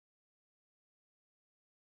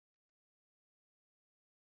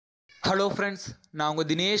Hello friends, நான் உங்க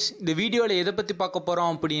தினேஷ். இந்த வீடியோல எதை பத்தி பார்க்க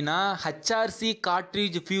போறோம் அப்படினா HRC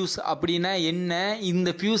cartridge fuse அப்படினா என்ன, இந்த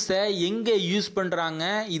ஃபியூஸை எங்க யூஸ் பண்றாங்க,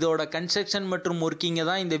 இதோட கன்ஸ்ட்ரக்ஷன் மற்றும் வர்க்கிங்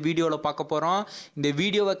தான் இந்த வீடியோல பார்க்க போறோம். இந்த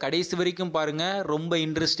வீடியோவை கடைசி வரைக்கும் பாருங்க, ரொம்ப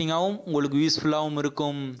இன்ட்ரஸ்டிங்காவும் உங்களுக்கு யூஸ்ஃபுல்லாவும்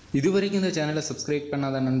இருக்கும். இதுவரைக்கும் இந்த சேனலை சப்ஸ்கிரைப்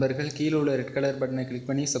பண்ணாத நண்பர்கள் கீழே உள்ள ரெட் கலர் பட்டனை கிளிக்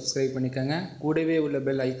பண்ணி சப்ஸ்கிரைப் பண்ணிக்கங்க. கூடவே உள்ள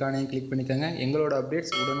பெல் ஐகானையும் கிளிக் பண்ணிக்கங்க. எங்களோட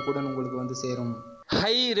அப்டேட்ஸ் உடனுக்குடன் உங்களுக்கு வந்து சேரும்.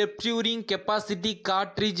 ஹை ரெப்டியூரிங் கெப்பாசிட்டி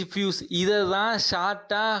கார்ட்ரிட்ஜ் ஃபியூஸ், இதை தான்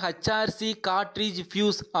ஷார்ட்டாக HRC கார்ட்ரிட்ஜ்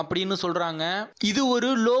ஃபியூஸ் அப்படின்னு சொல்கிறாங்க. இது ஒரு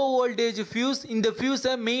லோ வோல்டேஜ் ஃபியூஸ். இந்த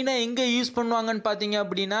ஃபியூஸை மெயினாக எங்கே யூஸ் பண்ணுவாங்கன்னு பார்த்தீங்க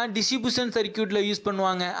அப்படின்னா டிஸ்ட்ரிபியூஷன் சர்க்கியூட்டில் யூஸ்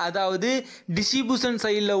பண்ணுவாங்க. அதாவது டிஸ்ட்ரிபியூஷன்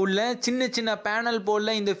சைடில் உள்ள சின்ன சின்ன பேனல்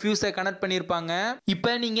போர்டில் இந்த ஃபியூஸை கனெக்ட் பண்ணியிருப்பாங்க.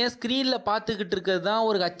 இப்போ நீங்கள் ஸ்க்ரீனில் பார்த்துக்கிட்டு இருக்கிறது தான்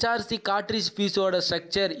ஒரு HRC கார்ட்ரிட்ஜ் ஃபியூஸோட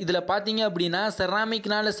ஸ்ட்ரக்சர். இதில் பார்த்தீங்க அப்படின்னா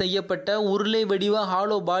செராமிக்னால் செய்யப்பட்ட உருளை வடிவ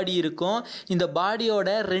ஹாலோ பாடி இருக்கும். இந்த பாடியோட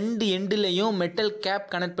ரெண்டு எண்ட்லையும் மெட்டல் கேப்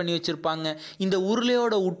கனெக்ட் பண்ணி வச்சிருப்பாங்க. இந்த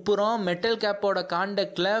உருளையோட உட்புறம் மெட்டல் கேப்போட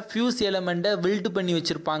கான்டாக்ட்ல ஃபியூஸ் எலமெண்ட்டை வெல்ட் பண்ணி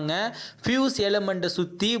வச்சிருப்பாங்க. ஃபியூஸ் எலமெண்ட்டை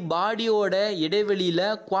சுற்றி பாடியோட இடைவெளியில்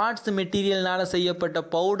குவார்ட்ஸ் மெட்டீரியல்னால செய்யப்பட்ட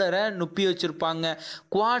பவுடரை நுப்பி வச்சிருப்பாங்க.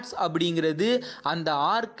 குவார்ட்ஸ் அப்படிங்கிறது அந்த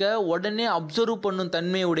ஆர்க்கை உடனே அப்சர்வ் பண்ணும்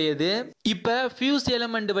தன்மை உடையது. இப்போ ஃபியூஸ்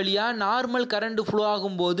எலமெண்ட் வழியாக நார்மல் கரண்ட் ஃப்ளோ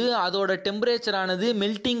ஆகும்போது அதோட டெம்பரேச்சர் ஆனது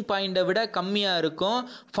மெல்டிங் பாயிண்டை விட கம்மியாக இருக்கும்.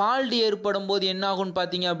 ஃபால்ட் ஏற்படும் போது என்ன ஆகும்னு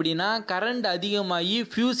பார்த்தீங்க அப்படின்னா கரண்ட் அதிகமாகி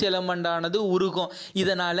ஃபியூஸ் எலமெண்ட் ஆனது உருகும்.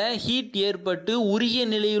 இதனால் ஹீட் ஏற்பட்டு உருகிய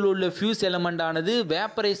நிலையில் உள்ள ஃபியூஸ் எலமெண்ட் ஆனது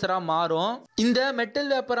வேப்பரைசராக மாறும். இந்த மெட்டல்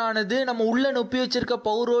வேப்பர் ஆனது நம்ம உள்ள நொப்பி வச்சிருக்க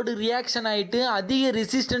பவரோடு ரியாக்ஷன் ஆகிட்டு அதிக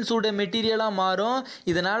ரெசிஸ்டன்ஸ் உடைய மெட்டீரியலாக மாறும்.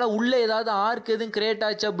 இதனால் உள்ள ஏதாவது ஆர்க் எதுவும் கிரியேட்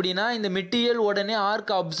ஆச்சு அப்படின்னா இந்த மெட்டீரியல் உடனே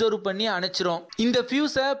ஆர்க் அப்சர்வ் பண்ணி அணைச்சிரும். இந்த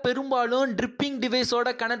ஃபியூஸை பெரும்பாலும் ட்ரிப்பிங்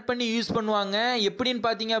டிவைஸோட கனெக்ட் பண்ணி யூஸ் பண்ணுவாங்க. எப்படின்னு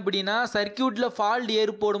பார்த்தீங்க அப்படின்னா சர்க்கியூட்ல ஃபால்ட்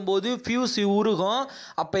ஏற்படும் போது ஃபியூஸ் உருகும்.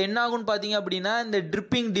 அப்போ என்ன ஆகும்னு பார்த்தீங்க அப்படின்னா இந்த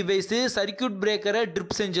ட்ரிப்பிங் டிவைஸ் சர்க்கியூட் பிரேக்கரை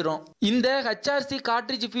ட்ரிப் செஞ்சிடும். இந்த HRC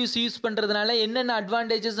கார்ட்ரிட்ஜ் ஃபியூஸ் யூஸ் பண்ணுறதுனால என்னென்ன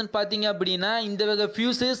அட்வான்டேஜஸ்ன்னு பார்த்தீங்க அப்படின்னா இந்த வகை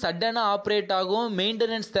ஃபியூஸு சடனாக ஆப்ரேட் ஆகும்,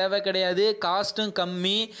 மெயின்டெனன்ஸ் தேவை கிடையாது, காஸ்ட்டும்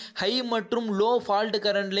கம்மி, ஹை மற்றும் லோ ஃபால்ட்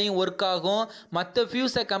கரண்ட்லையும் ஒர்க் ஆகும். மற்ற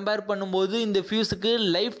ஃபியூஸை கம்பேர் பண்ணும்போது இந்த ஃபியூஸுக்கு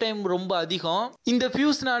லைஃப் டைம் ரொம்ப அதிகம். இந்த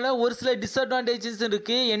ஃபியூஸ்னால ஒரு சில டிஸ்அட்வான்டேஜஸ்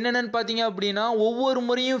இருக்கு. என்னென்னு பார்த்தீங்க அப்படின்னா ஒவ்வொரு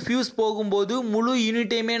முறையும் ஃபியூஸ் போகும்போது முழு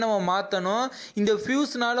யூனிட்டையுமே நம்ம மாற்றணும். இந்த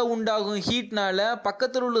ஃபியூஸ்னால உண்டாகும் ஹீட்னால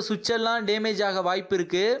பக்கத்தில் உள்ள சுவிட்ச் எல்லாம் டேமேஜ் ஆக வாய்ப்பு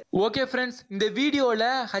இருக்கு. ஓகே ஃப்ரெண்ட்ஸ், இந்த வீடியோவில்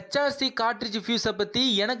HRC கார்ட்ரிட்ஜ் ஃபியூஸை பற்றி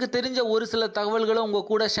எனக்கு தெரிஞ்ச ஒரு சில தகவல்களை உங்கள்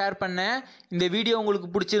கூட ஷேர் பண்ணேன். இந்த வீடியோ உங்களுக்கு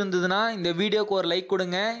பிடிச்சிருந்ததுன்னா இந்த வீடியோக்கு ஒரு லைக்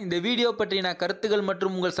கொடுங்க. இந்த வீடியோ பற்றின கருத்துக்கள்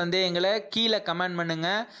மற்றும் உங்கள் சந்தேகங்களை கீழே கமெண்ட் பண்ணுங்க.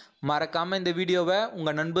 மறக்காம இந்த வீடியோவை உங்க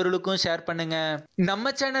நண்பர்களுக்கும் ஷேர் பண்ணுங்க.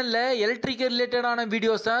 நம்ம சேனல்ல எலக்ட்ரிக்கல் ரிலேட்டடான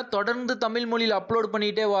வீடியோஸை தொடர்ந்து தமிழ் மொழியில் அப்லோட்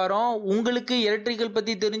பண்ணிட்டே வரோம். உங்களுக்கு எலக்ட்ரிக்கல்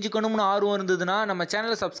பத்தி தெரிஞ்சுக்கணும்னு ஆர்வம் இருந்ததுன்னா நம்ம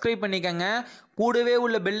சேனலை சப்ஸ்கிரைப் பண்ணிக்கங்க. கூடவே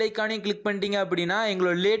உள்ள பெல் ஐக்கானையும் கிளிக் பண்ணிட்டீங்க அப்படின்னா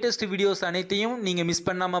எங்களோட லேட்டஸ்ட் வீடியோஸ் அனைத்தையும் நீங்க மிஸ்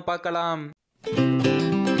பண்ணாம பார்க்கலாம்.